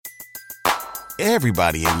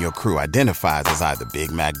Everybody in your crew identifies as either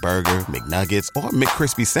Big Mac Burger, McNuggets, or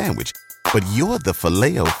McCrispy Sandwich. But you're the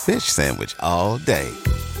Filet-O-Fish Sandwich all day.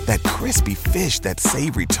 That crispy fish, that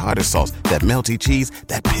savory tartar sauce, that melty cheese,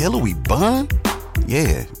 that pillowy bun.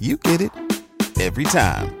 Yeah, you get it. Every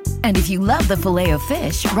time. And if you love the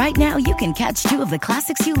Filet-O-Fish, right now you can catch two of the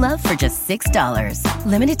classics you love for just $6.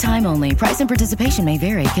 Limited time only. Price and participation may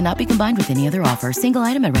vary. Cannot be combined with any other offer. Single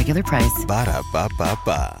item at regular price.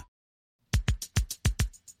 Ba-da-ba-ba-ba.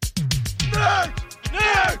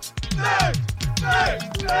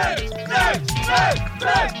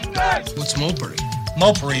 What's mopery?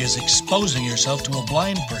 Mopery is exposing yourself to a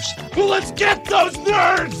blind person. Well, let's get those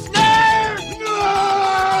nerds! Nerds!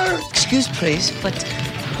 Nerds! Excuse, please, but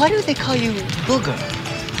why do they call you Booger?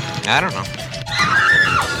 I don't know.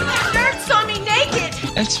 Nerds saw me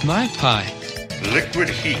naked! That's my pie. Liquid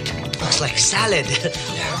heat. Looks like salad.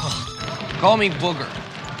 Call me Booger.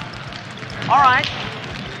 All right,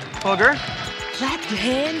 Booger. Clap your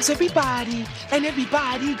hands, everybody, and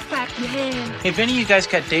everybody clap your hands. If any of you guys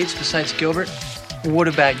got dates besides Gilbert, what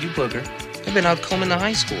about you, Booger? I've been out combing the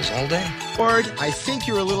high schools all day. Word, I think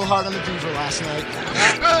you were a little hard on the beaver last night.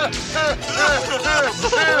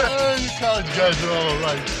 You college guys are all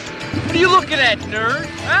right. What are you looking at, nerd?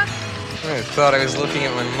 Huh? I thought I was looking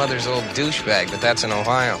at my mother's old douchebag, but that's in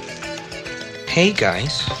Ohio. Hey,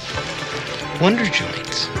 guys. Wonder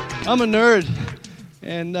Joints. I'm a nerd,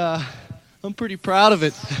 and I'm pretty proud of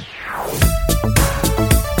it.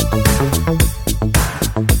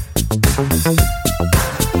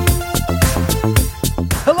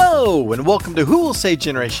 Hello, and welcome to Who Will Say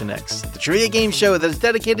Generation X, the trivia game show that is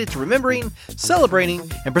dedicated to remembering,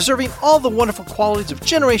 celebrating, and preserving all the wonderful qualities of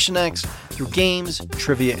Generation X through games,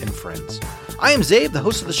 trivia, and friends. I am Zabe, the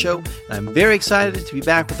host of the show, and I'm very excited to be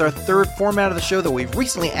back with our third format of the show that we've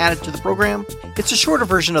recently added to the program. It's a shorter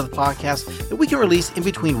version of the podcast that we can release in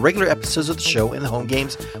between regular episodes of the show and the home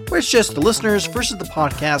games, where it's just the listeners versus the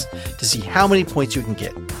podcast to see how many points you can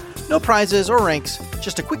get. No prizes or ranks,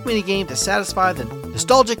 just a quick mini game to satisfy the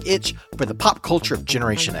nostalgic itch for the pop culture of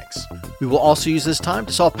Generation X. We will also use this time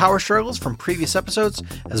to solve power struggles from previous episodes,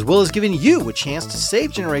 as well as giving you a chance to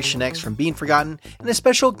save Generation X from being forgotten in a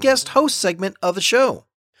special guest host segment of the show.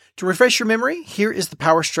 To refresh your memory, here is the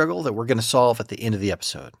power struggle that we're going to solve at the end of the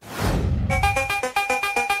episode.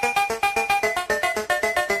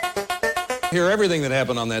 Hear everything that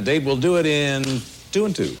happened on that date. We'll do it in 2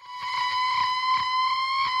 and 2.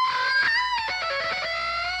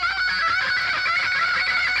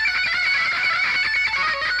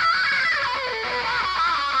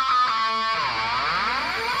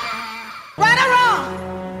 Right or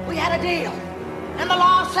wrong, we had a deal. And the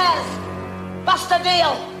law says, bust a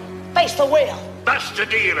deal, face the wheel. Bust a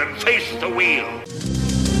deal and face the wheel.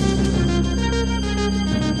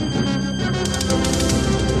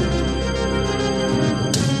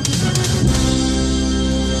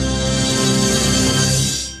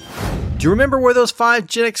 Do you remember where those 5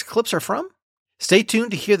 Gen X clips are from? Stay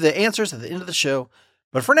tuned to hear the answers at the end of the show.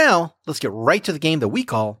 But for now, let's get right to the game that we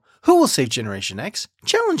call Who Will Save Generation X?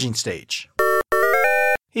 Challenging Stage.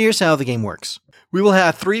 Here's how the game works. We will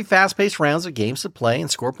have 3 fast-paced rounds of games to play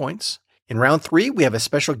and score points. In round 3, we have a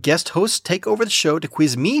special guest host take over the show to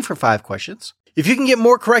quiz me for 5 questions. If you can get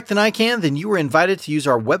more correct than I can, then you are invited to use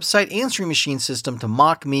our website answering machine system to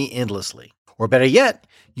mock me endlessly. Or better yet,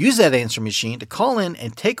 use that answering machine to call in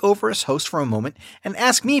and take over as host for a moment and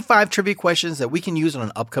ask me 5 trivia questions that we can use on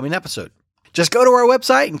an upcoming episode. Just go to our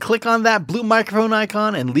website and click on that blue microphone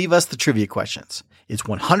icon and leave us the trivia questions. It's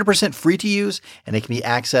 100% free to use, and it can be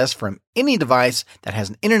accessed from any device that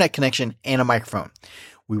has an internet connection and a microphone.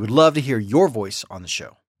 We would love to hear your voice on the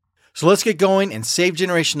show. So let's get going and save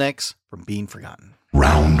Generation X from being forgotten.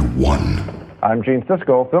 Round 1. I'm Gene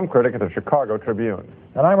Siskel, film critic at the Chicago Tribune.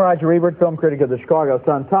 And I'm Roger Ebert, film critic of the Chicago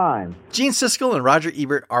Sun-Times. Gene Siskel and Roger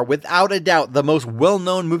Ebert are without a doubt the most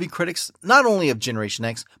well-known movie critics, not only of Generation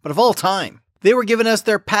X, but of all time. They were giving us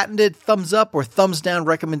their patented thumbs up or thumbs down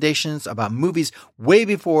recommendations about movies way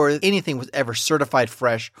before anything was ever certified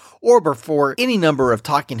fresh or before any number of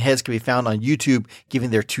talking heads could be found on YouTube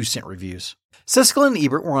giving their 2-cent reviews. Siskel and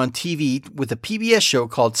Ebert were on TV with a PBS show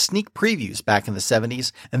called Sneak Previews back in the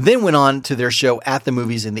 70s, and then went on to their show At the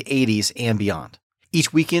Movies in the 80s and beyond.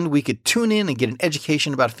 Each weekend, we could tune in and get an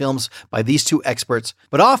education about films by these 2 experts,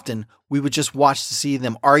 but often we would just watch to see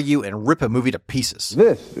them argue and rip a movie to pieces.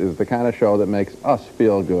 This is the kind of show that makes us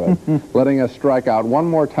feel good, letting us strike out one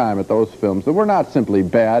more time at those films that were not simply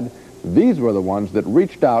bad. These were the ones that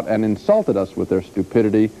reached out and insulted us with their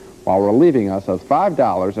stupidity, while relieving us of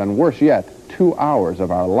 $5 and, worse yet, 2 hours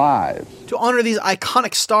of our lives. To honor these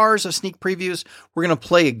iconic stars of sneak previews, we're going to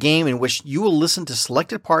play a game in which you will listen to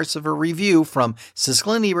selected parts of a review from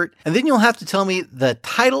Siskel and Ebert, and then you'll have to tell me the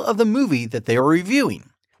title of the movie that they are reviewing.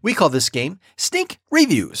 We call this game Sneak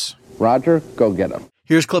Reviews. Roger, go get 'em.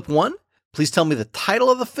 Here's clip 1. Please tell me the title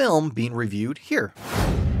of the film being reviewed here.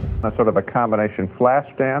 That's sort of a combination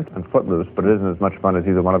Flashdance and Footloose, but it isn't as much fun as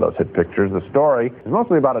either one of those hit pictures. The story is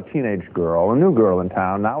mostly about a teenage girl, a new girl in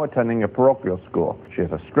town, now attending a parochial school. She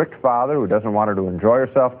has a strict father who doesn't want her to enjoy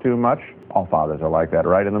herself too much. All fathers are like that,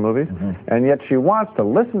 right, in the movies? Mm-hmm. And yet she wants to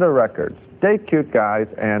listen to records, date cute guys,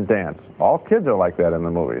 and dance. All kids are like that in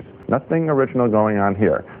the movies. Nothing original going on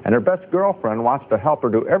here. And her best girlfriend wants to help her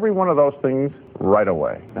do every one of those things right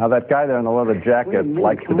away. Now, that guy there in the leather jacket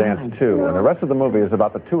likes to dance, too. And the rest of the movie is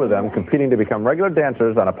about the two of them competing to become regular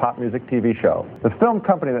dancers on a pop music TV show. The film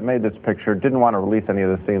company that made this picture didn't want to release any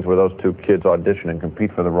of the scenes where those two kids audition and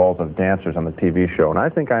compete for the roles of dancers on the TV show. And I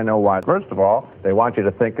think I know why. First of all, they want you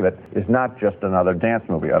to think that it's not just another dance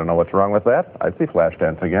movie. I don't know what's wrong with that. I'd see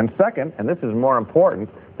Flashdance again. Second, and this is more important,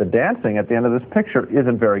 the dancing at the end of this picture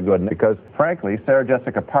isn't very good because, frankly, Sarah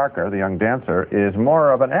Jessica Parker, the young dancer, is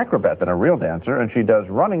more of an acrobat than a real dancer, and she does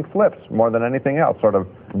running flips more than anything else, sort of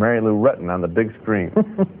Mary Lou Retton on the big screen.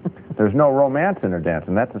 There's no romance in her dance,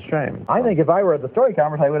 and that's a shame. I think if I were at the story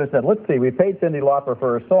conference, I would have said, let's see, we paid Cyndi Lauper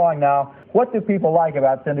for her song. Now, what do people like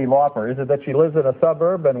about Cyndi Lauper? Is it that she lives in a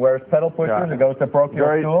suburb and wears pedal pushers and goes to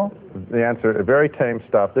parochial school? The answer, very tame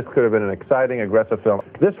stuff. This could have been an exciting, aggressive film.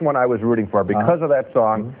 This one I was rooting for because of that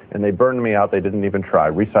song, and they burned me out. They didn't even try.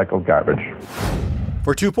 Recycled garbage.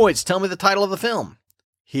 For 2 points, tell me the title of the film.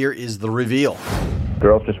 Here is the reveal.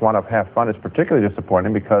 Girls Just Want to Have Fun is particularly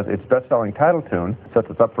disappointing because its best-selling title tune sets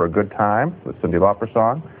us up for a good time, the Cyndi Lauper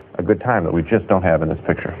song, a good time that we just don't have in this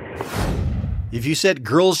picture. If you said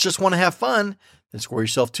Girls Just Want to Have Fun, then score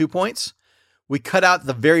yourself 2 points. We cut out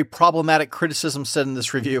the very problematic criticism said in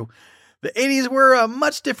this review. The 80s were a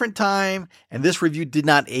much different time, and this review did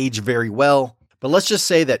not age very well. But let's just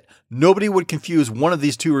say that nobody would confuse one of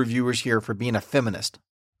these two reviewers here for being a feminist.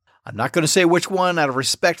 I'm not going to say which one out of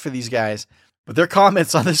respect for these guys, but their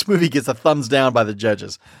comments on this movie gets a thumbs down by the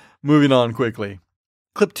judges. Moving on quickly.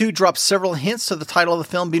 Clip 2 drops several hints to the title of the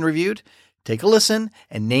film being reviewed. Take a listen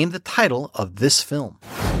and name the title of this film.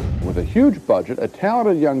 With a huge budget, a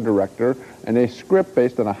talented young director, and a script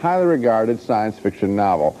based on a highly regarded science fiction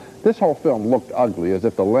novel. This whole film looked ugly, as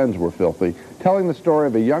if the lens were filthy, telling the story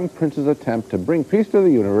of a young prince's attempt to bring peace to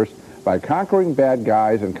the universe by conquering bad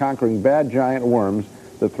guys and conquering bad giant worms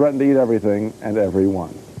that threaten to eat everything and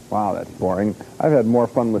everyone. Wow, that's boring. I've had more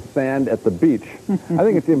fun with sand at the beach. I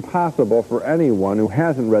think it's impossible for anyone who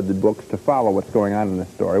hasn't read the books to follow what's going on in this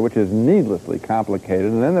story, which is needlessly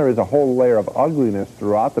complicated. And then there is a whole layer of ugliness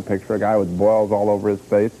throughout the picture, a guy with boils all over his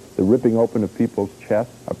face, the ripping open of people's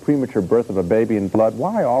chests, a premature birth of a baby in blood.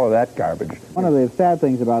 Why all of that garbage? One of the sad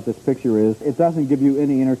things about this picture is it doesn't give you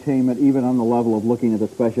any entertainment, even on the level of looking at the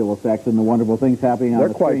special effects and the wonderful things happening on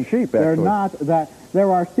the screen. They're quite cheap, actually. They're not that. There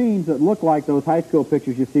are scenes that look like those high school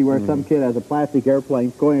pictures you see where some kid has a plastic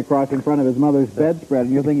airplane going across in front of his mother's bedspread,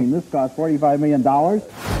 and you're thinking, this cost $45 million?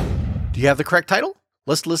 Do you have the correct title?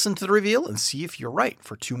 Let's listen to the reveal and see if you're right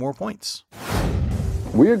for 2 more points.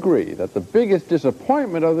 We agree that the biggest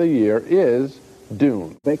disappointment of the year is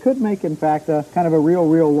Dune. They could make, in fact, a kind of a real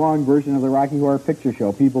long version of the Rocky Horror Picture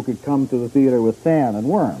Show. People could come to the theater with sand and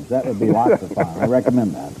worms. That would be lots of fun. I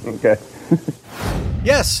recommend that. Okay.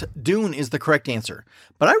 Yes, Dune is the correct answer,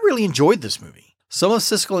 but I really enjoyed this movie. Some of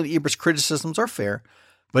Siskel and Ebert's criticisms are fair,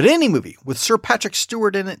 but any movie with Sir Patrick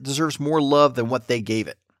Stewart in it deserves more love than what they gave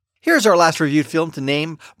it. Here's our last reviewed film to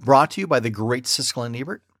name, brought to you by the great Siskel and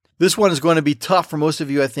Ebert. This one is going to be tough for most of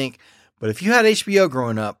you, I think, but if you had HBO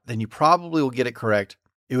growing up, then you probably will get it correct.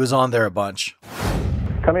 It was on there a bunch.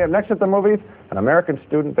 Coming up next at the movies, an American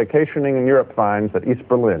student vacationing in Europe finds that East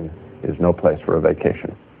Berlin is no place for a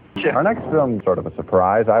vacation. Our next film is sort of a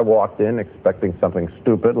surprise. I walked in expecting something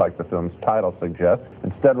stupid like the film's title suggests.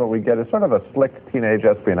 Instead, what we get is sort of a slick teenage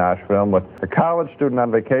espionage film with a college student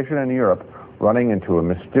on vacation in Europe running into a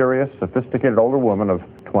mysterious, sophisticated older woman of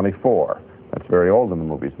 24. That's very old in the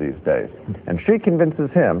movies these days. And she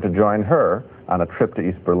convinces him to join her on a trip to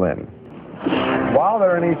East Berlin. While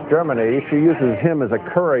they're in East Germany, she uses him as a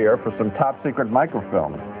courier for some top-secret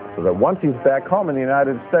microfilm, so that once he's back home in the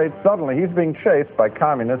United States, suddenly he's being chased by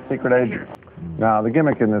communist secret agents. Now, the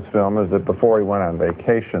gimmick in this film is that before he went on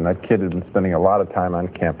vacation, that kid had been spending a lot of time on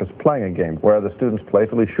campus playing a game where the students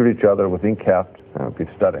playfully shoot each other with ink caps. Be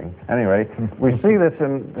studying. Anyway, we see this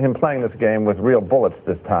in him playing this game with real bullets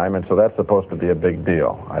this time, and so that's supposed to be a big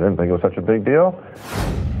deal. I didn't think it was such a big deal.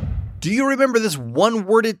 Do you remember this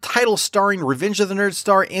one-worded title starring Revenge of the Nerds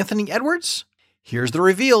star Anthony Edwards? Here's the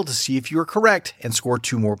reveal to see if you are correct and score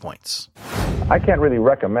 2 more points. I can't really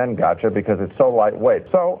recommend Gotcha because it's so lightweight.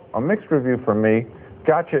 So, a mixed review from me.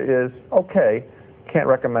 Gotcha is okay. Can't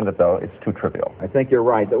recommend it, though. It's too trivial. I think you're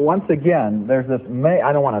right. Once again, there's this,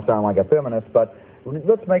 I don't want to sound like a feminist, but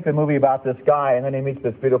let's make the movie about this guy, and then he meets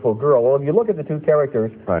this beautiful girl. Well, if you look at the two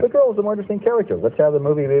characters, the girl is a more interesting character. Let's have the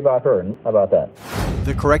movie be about her. How about that?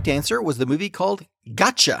 The correct answer was the movie called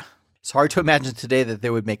Gotcha. It's hard to imagine today that they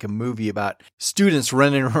would make a movie about students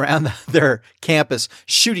running around their campus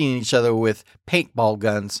shooting each other with paintball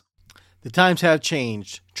guns. The times have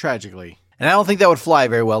changed, tragically. And I don't think that would fly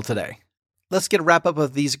very well today. Let's get a wrap-up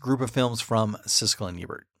of these group of films from Siskel and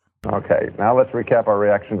Ebert. Okay, now let's recap our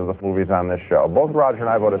reaction to the movies on this show. Both Roger and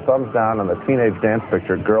I voted thumbs down on the teenage dance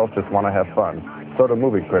picture, Girls Just Want to Have Fun. So do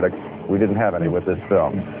movie critics. We didn't have any with this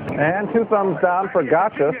film. And 2 thumbs down for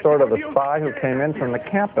Gotcha, sort of the spy who came in from the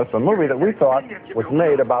campus, a movie that we thought was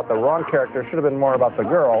made about the wrong character, should have been more about the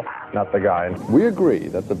girl, not the guy. We agree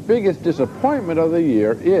that the biggest disappointment of the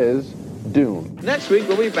year is Dune. Next week,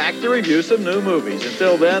 we'll be back to review some new movies.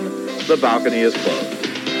 Until then, the balcony is closed.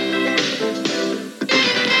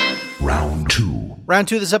 Round 2. Round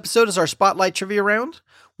 2 of this episode is our Spotlight Trivia round.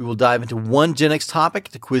 We will dive into one Gen X topic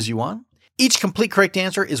to quiz you on. Each complete correct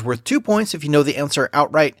answer is worth 2 points if you know the answer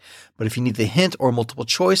outright, but if you need the hint or multiple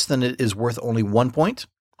choice, then it is worth only 1 point.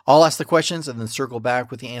 I'll ask the questions and then circle back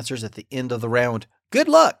with the answers at the end of the round. Good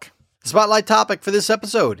luck! The spotlight topic for this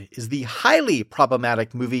episode is the highly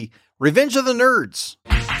problematic movie Revenge of the Nerds.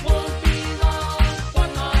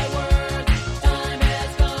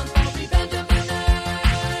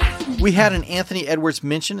 We had an Anthony Edwards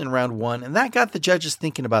mention in round 1, and that got the judges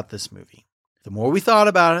thinking about this movie. The more we thought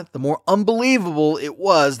about it, the more unbelievable it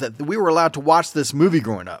was that we were allowed to watch this movie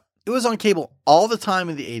growing up. It was on cable all the time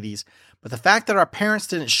in the 80s, but the fact that our parents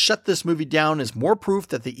didn't shut this movie down is more proof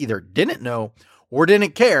that they either didn't know or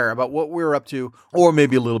didn't care about what we were up to, or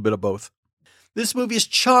maybe a little bit of both. This movie is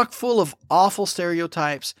chock full of awful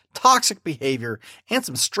stereotypes, toxic behavior, and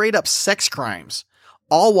some straight-up sex crimes,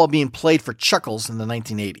 all while being played for chuckles in the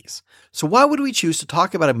 1980s. So why would we choose to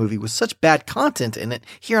talk about a movie with such bad content in it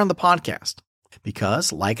here on the podcast?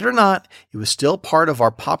 Because, like it or not, it was still part of our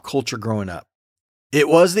pop culture growing up. It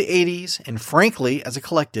was the 80s, and frankly, as a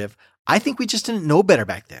collective, I think we just didn't know better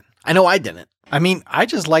back then. I know I didn't. I mean, I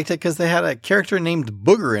just liked it because they had a character named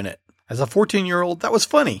Booger in it. As a 14-year-old, that was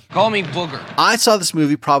funny. Call me Booger. I saw this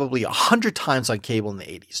movie probably 100 times on cable in the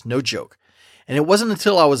 80s, no joke. And it wasn't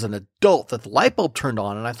until I was an adult that the light bulb turned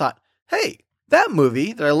on and I thought, hey, that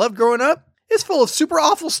movie that I loved growing up is full of super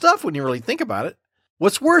awful stuff when you really think about it.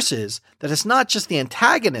 What's worse is that it's not just the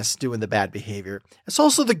antagonists doing the bad behavior, it's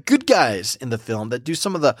also the good guys in the film that do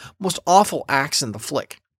some of the most awful acts in the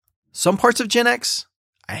flick. Some parts of Gen X,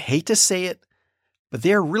 I hate to say it, but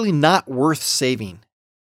they are really not worth saving.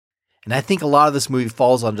 And I think a lot of this movie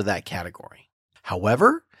falls under that category.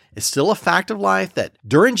 However, it's still a fact of life that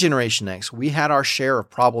during Generation X, we had our share of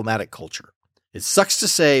problematic culture. It sucks to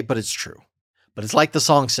say, but it's true. But it's like the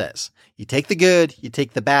song says, you take the good, you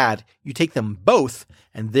take the bad, you take them both,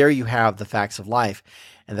 and there you have the facts of life.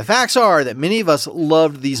 And the facts are that many of us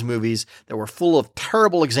loved these movies that were full of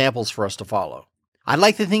terrible examples for us to follow. I'd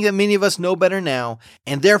like to think that many of us know better now,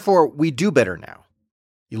 and therefore we do better now.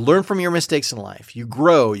 You learn from your mistakes in life, you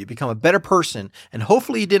grow, you become a better person, and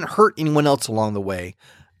hopefully you didn't hurt anyone else along the way.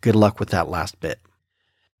 Good luck with that last bit.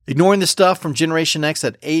 Ignoring the stuff from Generation X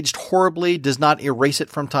that aged horribly does not erase it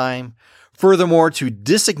from time. Furthermore, to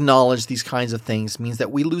disacknowledge these kinds of things means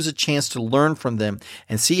that we lose a chance to learn from them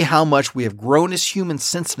and see how much we have grown as humans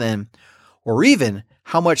since then, or even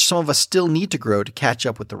how much some of us still need to grow to catch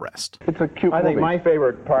up with the rest. It's a cute movie. I think my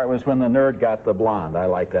favorite part was when the nerd got the blonde. I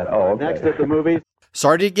like that. Oh, okay. Next at the movies.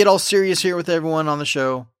 Sorry to get all serious here with everyone on the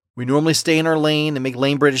show. We normally stay in our lane and make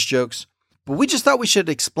lame British jokes, but we just thought we should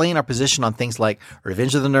explain our position on things like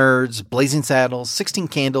Revenge of the Nerds, Blazing Saddles, 16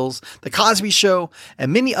 Candles, The Cosby Show,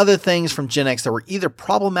 and many other things from Gen X that were either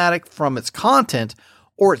problematic from its content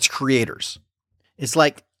or its creators. It's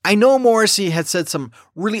like, I know Morrissey had said some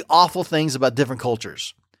really awful things about different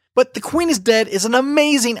cultures, but The Queen is Dead is an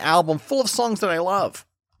amazing album full of songs that I love.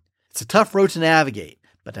 It's a tough road to navigate,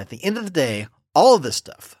 but at the end of the day, all of this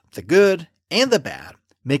stuff, the good and the bad,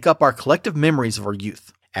 make up our collective memories of our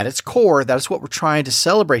youth. At its core, that is what we're trying to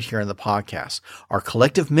celebrate here in the podcast, our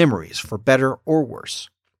collective memories, for better or worse.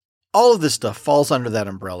 All of this stuff falls under that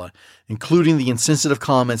umbrella, including the insensitive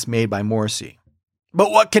comments made by Morrissey.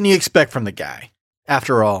 But what can you expect from the guy?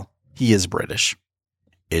 After all, he is British.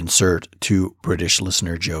 Insert 2 British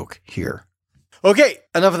listener joke here. Okay,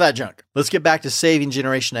 enough of that junk. Let's get back to saving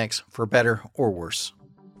Generation X for better or worse.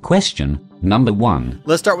 Question number 1.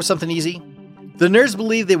 Let's start with something easy. The nerds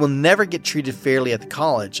believe they will never get treated fairly at the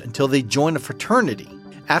college until they join a fraternity.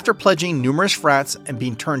 After pledging numerous frats and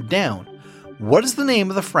being turned down, what is the name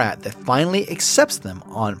of the frat that finally accepts them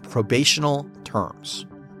on probational terms?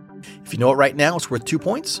 If you know it right now, it's worth 2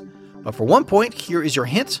 points. But for 1 point, here is your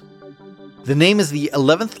hint. The name is the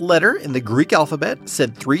 11th letter in the Greek alphabet,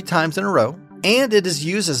 said 3 times in a row, and it is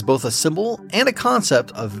used as both a symbol and a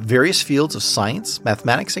concept of various fields of science,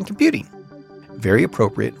 mathematics, and computing. Very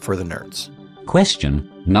appropriate for the nerds.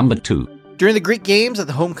 Question number 2. During the Greek games at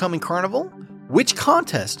the Homecoming Carnival, which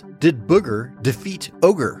contest did Booger defeat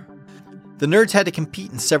Ogre? The nerds had to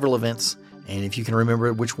compete in several events, and if you can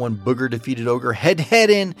remember which one Booger defeated Ogre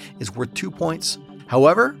head-to-head in, is worth 2 points.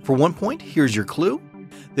 However, for 1 point, here's your clue.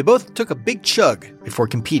 They both took a big chug before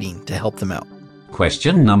competing to help them out.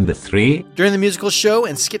 Question number 3. During the musical show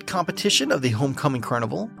and skit competition of the Homecoming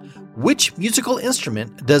Carnival, which musical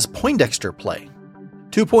instrument does Poindexter play?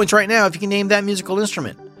 2 points right now if you can name that musical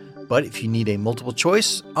instrument. But if you need a multiple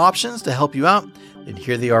choice options to help you out, then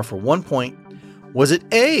here they are for 1 point. Was it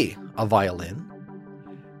A, a violin,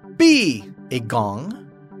 B, a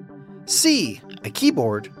gong, C, a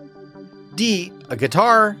keyboard, D, a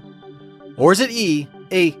guitar, or is it E,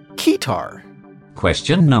 a keytar?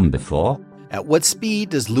 Question number 4. At what speed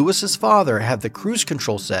does Lewis's father have the cruise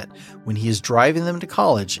control set when he is driving them to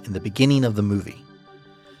college in the beginning of the movie?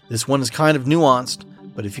 This one is kind of nuanced,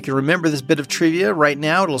 but if you can remember this bit of trivia right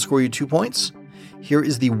now, it'll score you 2 points. Here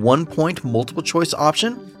is the 1 point multiple choice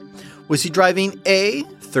option. Was he driving A,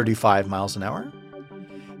 35 miles an hour,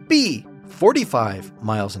 B, 45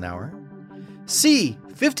 miles an hour, C,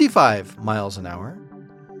 55 miles an hour,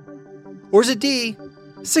 or is it D,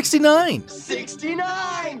 69?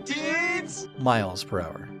 69, dudes! Miles per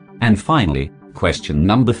hour. And finally, question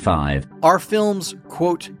number 5. Our film's,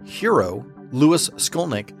 quote, hero, Louis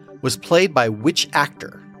Skolnick, was played by which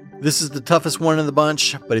actor? This is the toughest one in the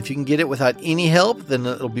bunch, but if you can get it without any help, then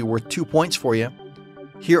it'll be worth 2 points for you.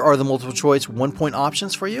 Here are the multiple choice 1 point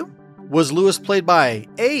options for you. Was Louis played by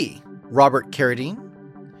A, Robert Carradine,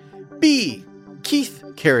 B, Keith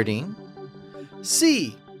Carradine,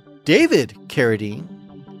 C, David Carradine,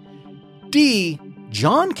 D,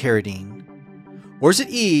 John Carradine, or is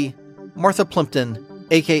it E, Martha Plimpton,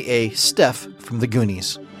 aka Steph from the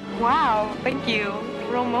Goonies? Wow, thank you.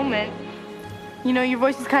 Real moment. You know, your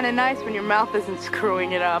voice is kind of nice when your mouth isn't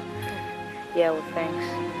screwing it up. Yeah, well, thanks.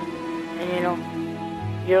 And you know,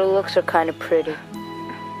 your looks are kind of pretty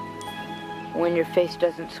when your face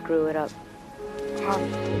doesn't screw it up.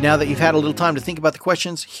 Now that you've had a little time to think about the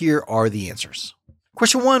questions, here are the answers.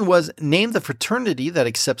 Question 1 was, name the fraternity that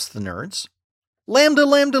accepts the nerds. Lambda,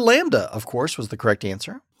 Lambda, Lambda, of course, was the correct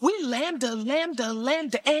answer. We Lambda, Lambda,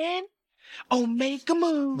 Lambda, and Omega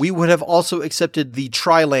Mu. We would have also accepted the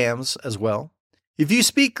Tri-Lambs as well. If you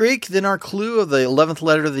speak Greek, then our clue of the 11th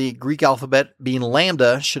letter of the Greek alphabet being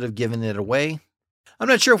Lambda should have given it away. I'm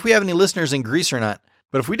not sure if we have any listeners in Greece or not,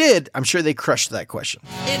 but if we did, I'm sure they crushed that question.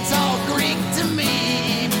 It's all Greek to me.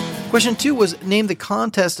 Question 2 was, name the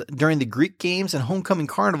contest during the Greek Games and Homecoming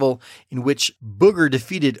Carnival in which Booger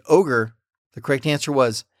defeated Ogre. The correct answer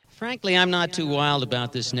was... Frankly, I'm not too wild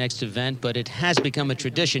about this next event, but it has become a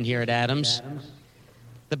tradition here at Adams.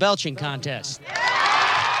 The belching contest.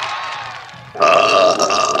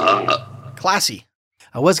 Classy.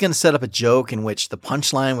 I was going to set up a joke in which the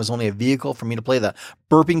punchline was only a vehicle for me to play the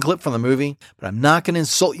burping clip from the movie, but I'm not going to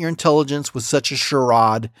insult your intelligence with such a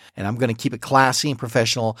charade, and I'm going to keep it classy and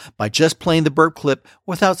professional by just playing the burp clip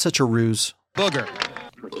without such a ruse. Booger.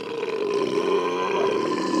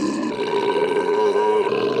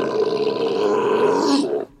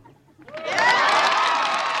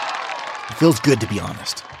 It feels good to be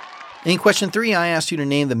honest. In question 3, I asked you to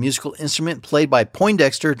name the musical instrument played by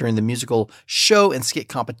Poindexter during the musical show and skit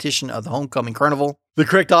competition of the Homecoming Carnival. The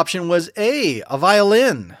correct option was A, a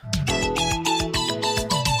violin.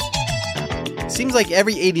 Seems like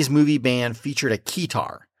every 80s movie band featured a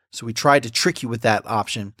keytar, so we tried to trick you with that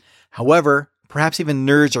option. However, perhaps even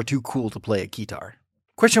nerds are too cool to play a keytar.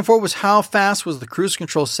 Question 4 was, how fast was the cruise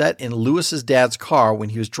control set in Lewis's dad's car when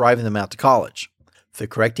he was driving them out to college? The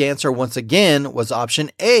correct answer, once again, was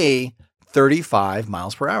option A, 35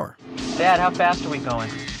 miles per hour. Dad, how fast are we going?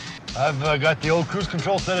 I've got the old cruise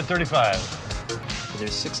control set at 35.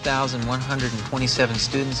 There's 6,127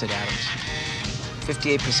 students at Adams,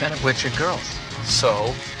 58% of which are girls.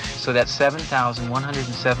 So that's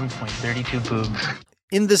 7,107.32 boobs.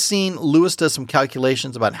 In this scene, Lewis does some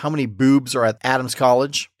calculations about how many boobs are at Adams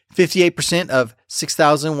College. 58% of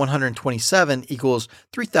 6,127 equals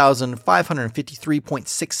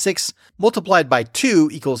 3,553.66 multiplied by 2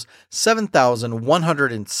 equals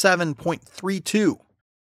 7,107.32.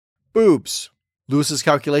 Boobs. Lewis's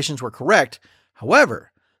calculations were correct.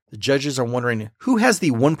 However, the judges are wondering who has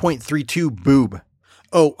the 1.32 boob.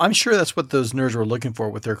 Oh, I'm sure that's what those nerds were looking for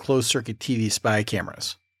with their closed-circuit TV spy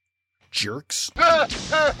cameras. Jerks.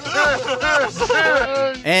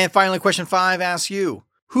 And finally, question 5 asks you,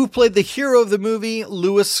 who played the hero of the movie,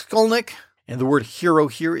 Lewis Skolnick? And the word hero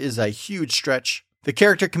here is a huge stretch. The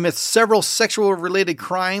character commits several sexual-related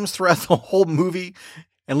crimes throughout the whole movie.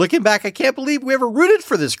 And looking back, I can't believe we ever rooted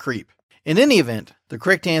for this creep. In any event, the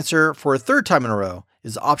correct answer for a third time in a row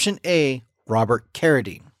is option A, Robert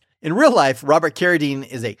Carradine. In real life, Robert Carradine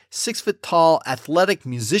is a 6-foot-tall, athletic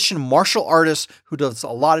musician martial artist who does a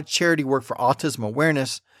lot of charity work for autism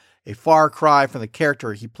awareness, a far cry from the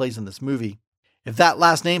character he plays in this movie. If that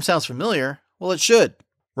last name sounds familiar, well, it should.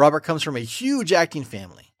 Robert comes from a huge acting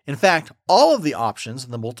family. In fact, all of the options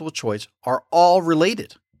in the multiple choice are all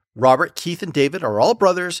related. Robert, Keith, and David are all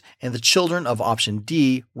brothers and the children of option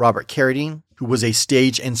D, Robert Carradine, who was a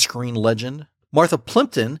stage and screen legend. Martha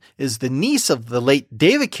Plimpton is the niece of the late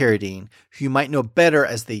David Carradine, who you might know better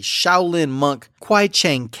as the Shaolin monk Kwai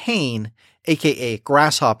Chang Caine, aka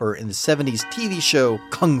Grasshopper in the 70s TV show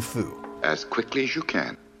Kung Fu. As quickly as you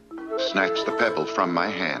can, snatch the pebble from my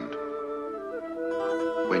hand.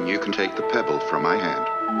 When you can take the pebble from my hand,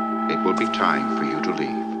 it will be time for you to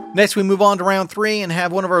leave. Next, we move on to round 3 and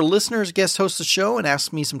have one of our listeners guest host the show and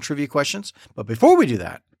ask me some trivia questions. But before we do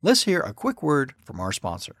that, let's hear a quick word from our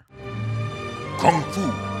sponsor. Kung Fu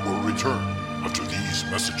will return after these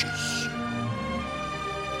messages.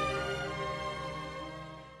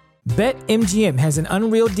 BetMGM has an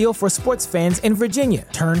unreal deal for sports fans in Virginia.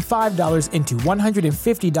 Turn $5 into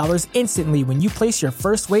 $150 instantly when you place your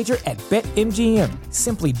first wager at BetMGM.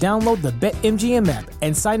 Simply download the BetMGM app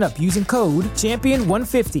and sign up using code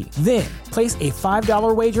Champion150. Then, place a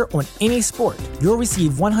 $5 wager on any sport. You'll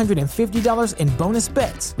receive $150 in bonus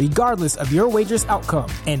bets, regardless of your wager's outcome.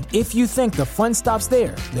 And if you think the fun stops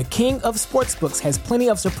there, the King of Sportsbooks has plenty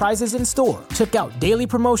of surprises in store. Check out daily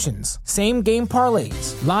promotions, same-game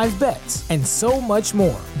parlays, live bets, and so much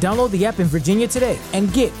more. Download the app in Virginia today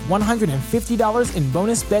and get $150 in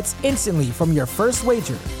bonus bets instantly from your first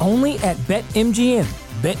wager. Only at BetMGM.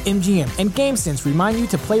 BetMGM and GameSense remind you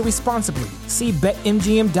to play responsibly. See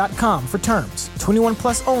BetMGM.com for terms. 21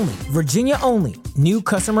 plus only. Virginia only. New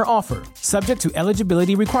customer offer. Subject to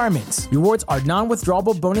eligibility requirements. Rewards are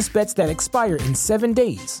non-withdrawable bonus bets that expire in 7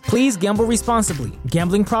 days. Please gamble responsibly.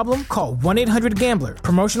 Gambling problem? Call 1-800-GAMBLER.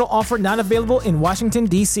 Promotional offer not available in Washington,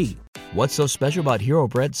 D.C. What's so special about Hero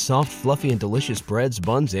Bread's soft, fluffy, and delicious breads,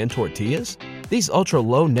 buns, and tortillas? These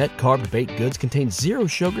ultra-low net-carb baked goods contain zero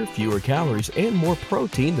sugar, fewer calories, and more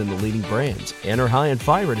protein than the leading brands, and are high in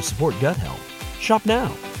fiber to support gut health. Shop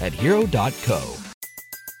now at Hero.co.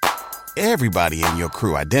 Everybody in your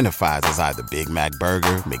crew identifies as either Big Mac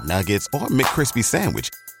Burger, McNuggets, or McCrispy Sandwich.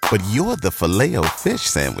 But you're the Filet-O-Fish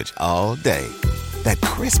Sandwich all day. That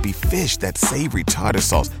crispy fish, that savory tartar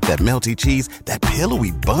sauce, that melty cheese, that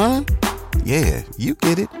pillowy bun. Yeah, you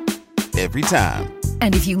get it. Every time.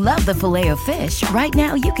 And if you love the Filet-O-Fish, right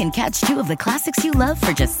now you can catch 2 of the classics you love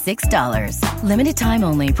for just $6. Limited time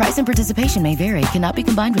only. Price and participation may vary. Cannot be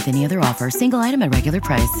combined with any other offer. Single item at regular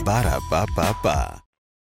price. Ba-da-ba-ba-ba.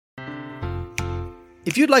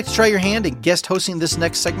 If you'd like to try your hand in guest hosting this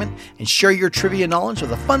next segment and share your trivia knowledge of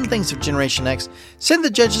the fun things of Generation X, send the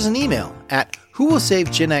judges an email at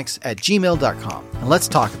whowillsavegenx@gmail.com and let's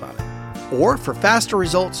talk about it. Or for faster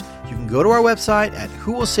results, you can go to our website at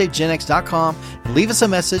whowillsavegenx.com and leave us a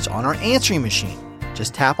message on our answering machine.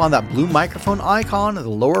 Just tap on that blue microphone icon in the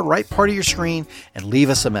lower right part of your screen and leave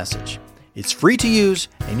us a message. It's free to use,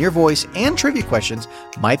 and your voice and trivia questions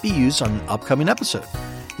might be used on an upcoming episode.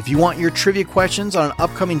 If you want your trivia questions on an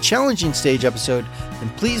upcoming challenging stage episode, then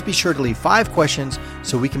please be sure to leave 5 questions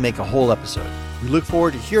so we can make a whole episode. We look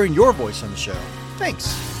forward to hearing your voice on the show. Thanks.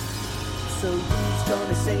 So who's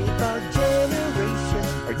gonna save our generation?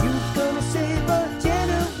 Are you gonna save our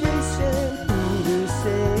generation? Who will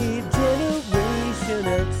save Generation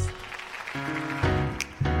X?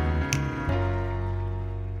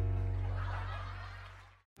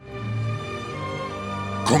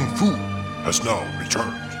 Kung Fu has now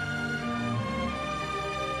returned.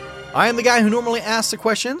 I am the guy who normally asks the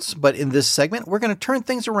questions, but in this segment, we're going to turn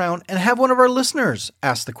things around and have one of our listeners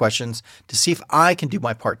ask the questions to see if I can do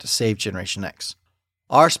my part to save Generation X.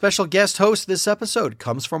 Our special guest host this episode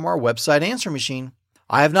comes from our website answer machine.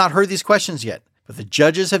 I have not heard these questions yet, but the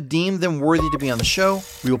judges have deemed them worthy to be on the show.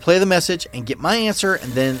 We will play the message and get my answer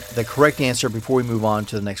and then the correct answer before we move on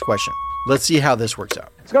to the next question. Let's see how this works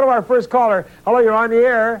out. Let's go to our first caller. Hello, you're on the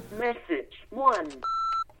air. Message 1.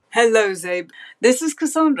 Hello, Zabe. This is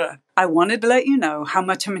Cassandra. I wanted to let you know how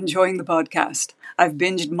much I'm enjoying the podcast. I've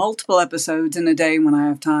binged multiple episodes in a day when I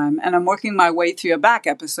have time, and I'm working my way through your back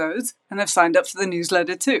episodes, and I've signed up for the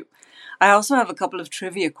newsletter too. I also have a couple of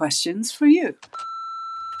trivia questions for you.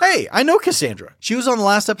 Hey, I know Cassandra. She was on the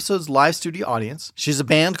last episode's live studio audience. She's a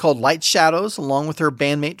band called Light Shadows, along with her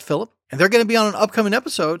bandmate Philip, and they're going to be on an upcoming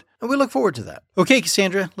episode, and we look forward to that. Okay,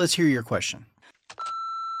 Cassandra, let's hear your question.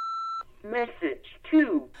 Message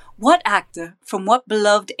 2. What actor from what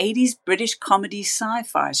beloved 80s British comedy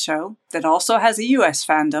sci-fi show that also has a US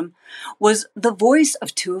fandom was the voice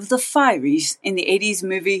of two of the Fireys in the 80s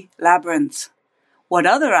movie Labyrinth? What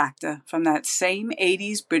other actor from that same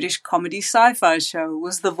 80s British comedy sci-fi show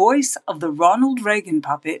was the voice of the Ronald Reagan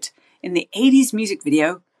puppet in the 80s music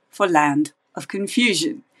video for Land of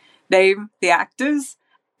Confusion? Name the actors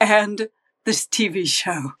and this TV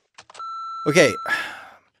show. Okay,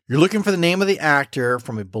 you're looking for the name of the actor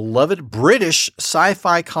from a beloved British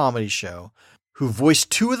sci-fi comedy show who voiced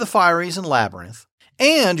two of the Fireys in Labyrinth,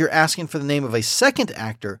 and you're asking for the name of a second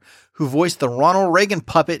actor who voiced the Ronald Reagan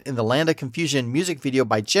puppet in the Land of Confusion music video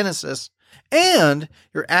by Genesis, and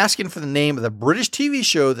you're asking for the name of the British TV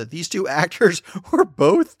show that these two actors were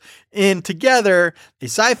both in together, a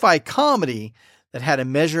sci-fi comedy that had a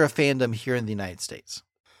measure of fandom here in the United States.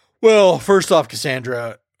 Well, first off,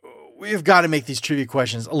 Cassandra, we've got to make these trivia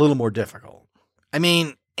questions a little more difficult. I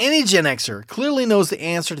mean, any Gen Xer clearly knows the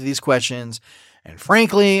answer to these questions, and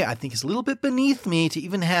frankly, I think it's a little bit beneath me to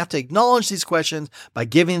even have to acknowledge these questions by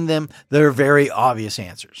giving them their very obvious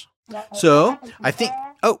answers. So, I think...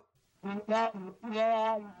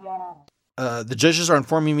 the judges are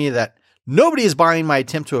informing me that nobody is buying my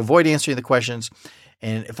attempt to avoid answering the questions,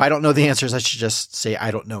 and if I don't know the answers, I should just say I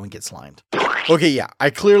don't know and get slimed. Okay, yeah, I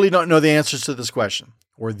clearly don't know the answers to this question,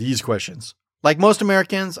 or these questions. Like most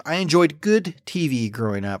Americans, I enjoyed good TV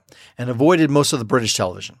growing up and avoided most of the British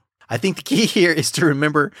television. I think the key here is to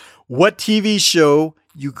remember what TV show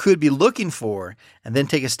you could be looking for and then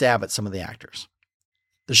take a stab at some of the actors.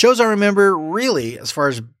 The shows I remember really, as far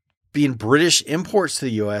as being British imports to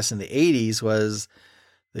the US in the 80s, was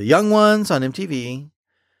The Young Ones on MTV,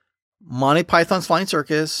 Monty Python's Flying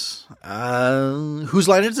Circus, Whose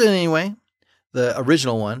Line Is It Anyway? The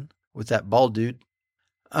original one with that bald dude,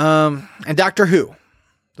 and Doctor Who.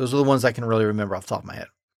 Those are the ones I can really remember off the top of my head.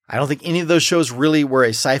 I don't think any of those shows really were a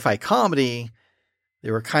sci-fi comedy.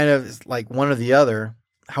 They were kind of like one or the other.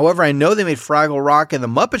 However, I know they made Fraggle Rock and The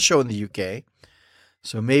Muppet Show in the UK,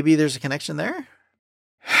 so maybe there's a connection there.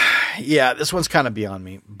 Yeah, this one's kind of beyond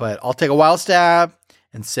me, but I'll take a wild stab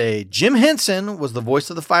and say Jim Henson was the voice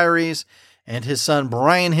of the Fireys, and his son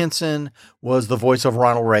Brian Henson was the voice of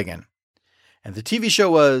Ronald Reagan. And the TV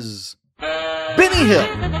show was Benny Hill.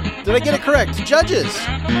 Did I get it correct? Judges.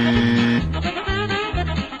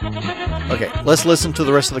 Okay, let's listen to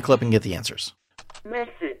the rest of the clip and get the answers.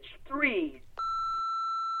 Message 3.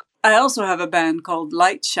 I also have a band called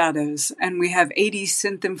Light Shadows, and we have 80s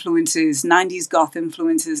synth influences, 90s goth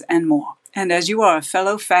influences, and more. And as you are a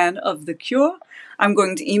fellow fan of The Cure, I'm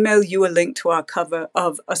going to email you a link to our cover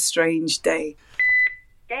of A Strange Day.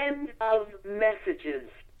 End of messages.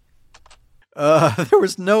 There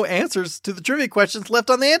was no answers to the trivia questions left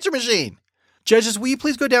on the answer machine. Judges, will you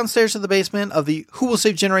please go downstairs to the basement of the Who Will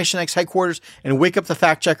Save Generation X headquarters and wake up the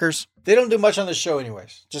fact checkers? They don't do much on this show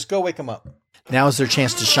anyways. Just go wake them up. Now is their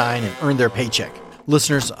chance to shine and earn their paycheck.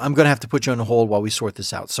 Listeners, I'm going to have to put you on hold while we sort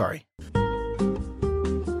this out. Sorry.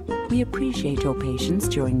 We appreciate your patience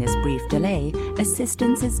during this brief delay.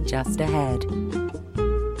 Assistance is just ahead.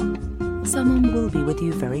 Someone will be with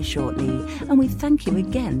you very shortly, and we thank you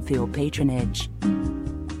again for your patronage.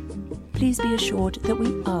 Please be assured that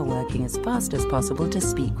we are working as fast as possible to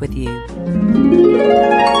speak with you.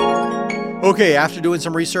 Okay, after doing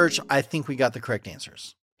some research, I think we got the correct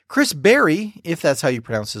answers. Chris Berry, if that's how you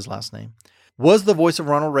pronounce his last name, was the voice of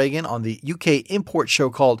Ronald Reagan on the UK import show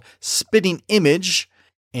called Spitting Image,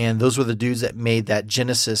 and those were the dudes that made that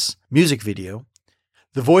Genesis music video.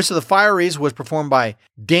 The voice of the Fireys was performed by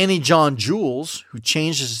Danny John Jules, who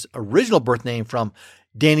changed his original birth name from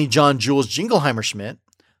Danny John Jules Jingleheimer Schmidt.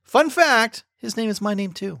 Fun fact, his name is my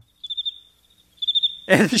name too.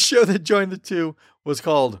 And the show that joined the two was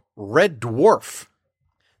called Red Dwarf.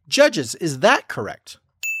 Judges, is that correct?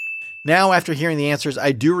 Now, after hearing the answers,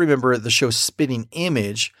 I do remember the show Spitting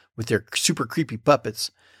Image with their super creepy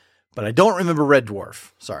puppets, but I don't remember Red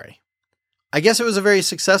Dwarf. Sorry. I guess it was a very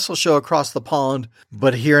successful show across the pond,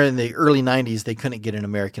 but here in the early 90s, they couldn't get an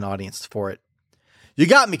American audience for it. You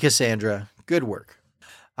got me, Cassandra. Good work.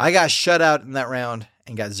 I got shut out in that round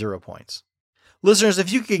and got 0 points. Listeners,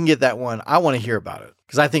 if you can get that one, I want to hear about it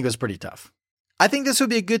because I think it was pretty tough. I think this would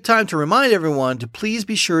be a good time to remind everyone to please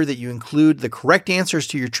be sure that you include the correct answers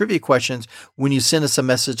to your trivia questions when you send us a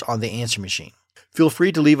message on the answer machine. Feel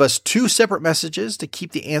free to leave us 2 separate messages to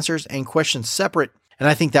keep the answers and questions separate, and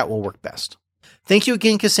I think that will work best. Thank you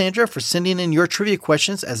again, Cassandra, for sending in your trivia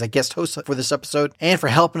questions as a guest host for this episode and for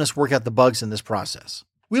helping us work out the bugs in this process.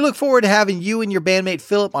 We look forward to having you and your bandmate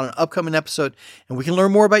Philip on an upcoming episode, and we can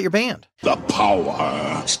learn more about your band. The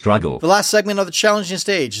power struggle. The last segment of the challenging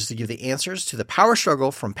stage is to give the answers to the power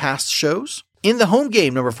struggle from past shows. In the home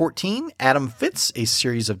game, number 14, Adam Fits, a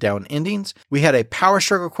series of down endings, we had a power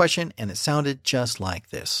struggle question, and it sounded just like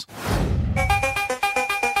this.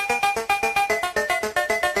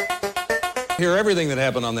 Hear everything that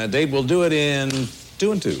happened on that date. We'll do it in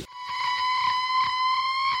 2 and 2.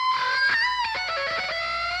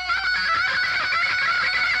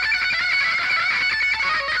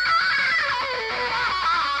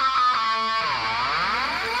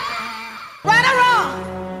 Right or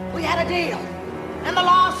wrong, we had a deal. And the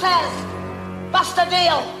law says, bust a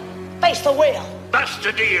deal, face the wheel. Bust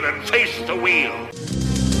a deal and face the wheel.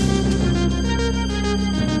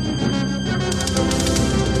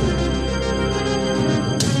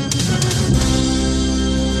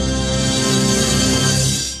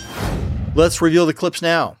 Let's reveal the clips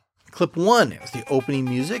now. Clip 1 was the opening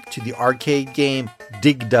music to the arcade game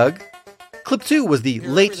Dig Dug. Clip 2 was the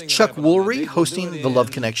late Chuck Woolery hosting The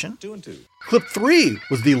Love Connection. Clip 3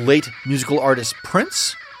 was the late musical artist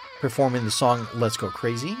Prince performing the song Let's Go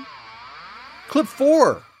Crazy. Clip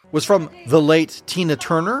 4 was from the late Tina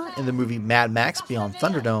Turner in the movie Mad Max Beyond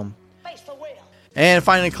Thunderdome. And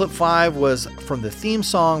finally, clip 5 was from the theme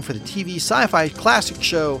song for the TV sci-fi classic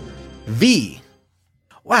show V.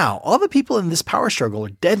 Wow, all the people in this power struggle are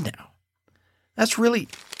dead now. That's really...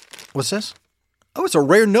 What's this? Oh, it's a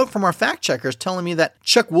rare note from our fact checkers telling me that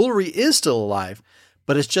Chuck Woolery is still alive,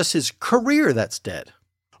 but it's just his career that's dead.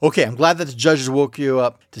 Okay, I'm glad that the judges woke you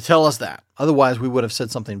up to tell us that. Otherwise, we would have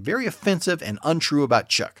said something very offensive and untrue about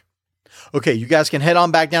Chuck. Okay, you guys can head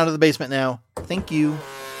on back down to the basement now. Thank you.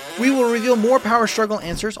 We will reveal more power struggle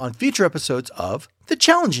answers on future episodes of The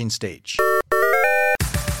Challenging Stage.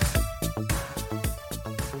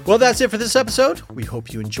 Well, that's it for this episode. We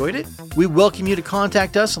hope you enjoyed it. We welcome you to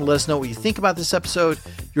contact us and let us know what you think about this episode.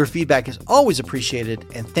 Your feedback is always appreciated,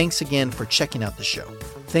 and thanks again for checking out the show.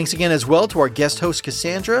 Thanks again as well to our guest host,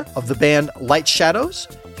 Cassandra, of the band Light Shadows.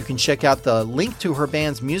 You can check out the link to her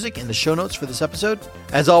band's music in the show notes for this episode.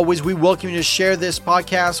 As always, we welcome you to share this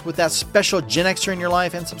podcast with that special Gen Xer in your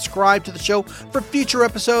life and subscribe to the show for future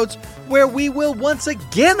episodes where we will once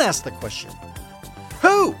again ask the question,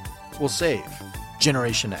 who will save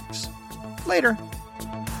Generation X? Later.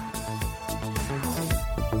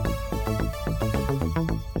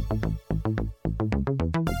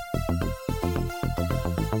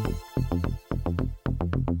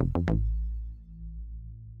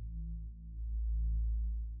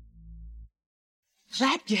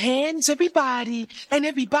 Clap your hands, everybody, and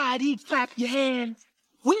everybody clap your hands.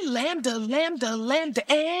 We lambda,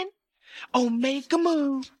 and make a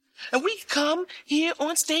move. And we come here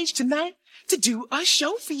on stage tonight to do a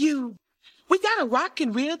show for you. We got a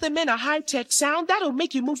rockin' rhythm and a high-tech sound that'll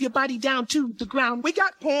make you move your body down to the ground. We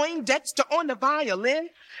got Poindexter on the violin,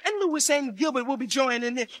 and Lewis and Gilbert will be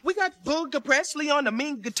joining in. We got Booger Presley on the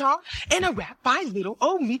mean guitar, and a rap by little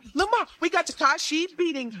old me, Lamar. We got Takashi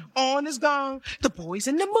beating on his gong. The boys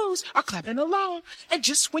and the moves are clapping along. And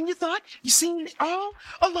just when you thought you seen it all,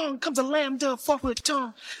 along comes a lambda 4-foot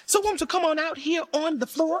tall. So won't you come on out here on the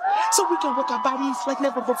floor so we can work our bodies like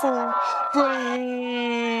never before.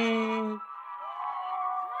 Break.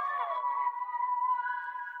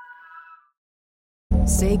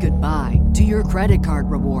 Say goodbye to your credit card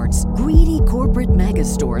rewards. Greedy corporate mega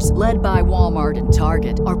stores, led by Walmart and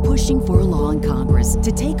Target, are pushing for a law in Congress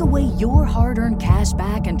to take away your hard-earned cash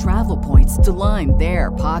back and travel points to line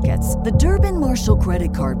their pockets. The Durbin-Marshall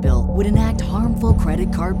credit card bill would enact harmful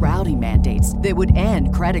credit card routing mandates that would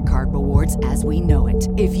end credit card rewards as we know it.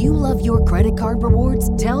 If you love your credit card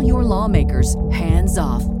rewards, tell your lawmakers, hands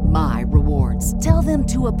off my rewards. Tell them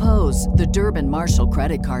to oppose the Durbin-Marshall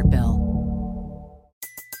credit card bill.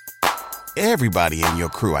 Everybody in your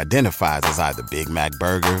crew identifies as either Big Mac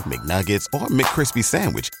Burger, McNuggets, or McCrispy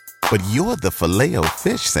Sandwich. But you're the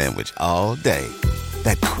Filet-O-Fish Sandwich all day.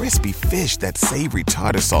 That crispy fish, that savory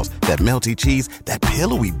tartar sauce, that melty cheese, that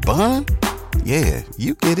pillowy bun. Yeah,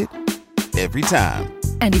 you get it. Every time.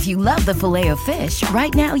 And if you love the Filet-O-Fish,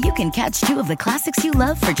 right now you can catch 2 of the classics you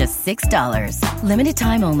love for just $6. Limited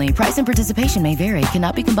time only. Price and participation may vary.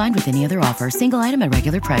 Cannot be combined with any other offer. Single item at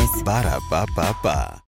regular price. Ba-da-ba-ba-ba.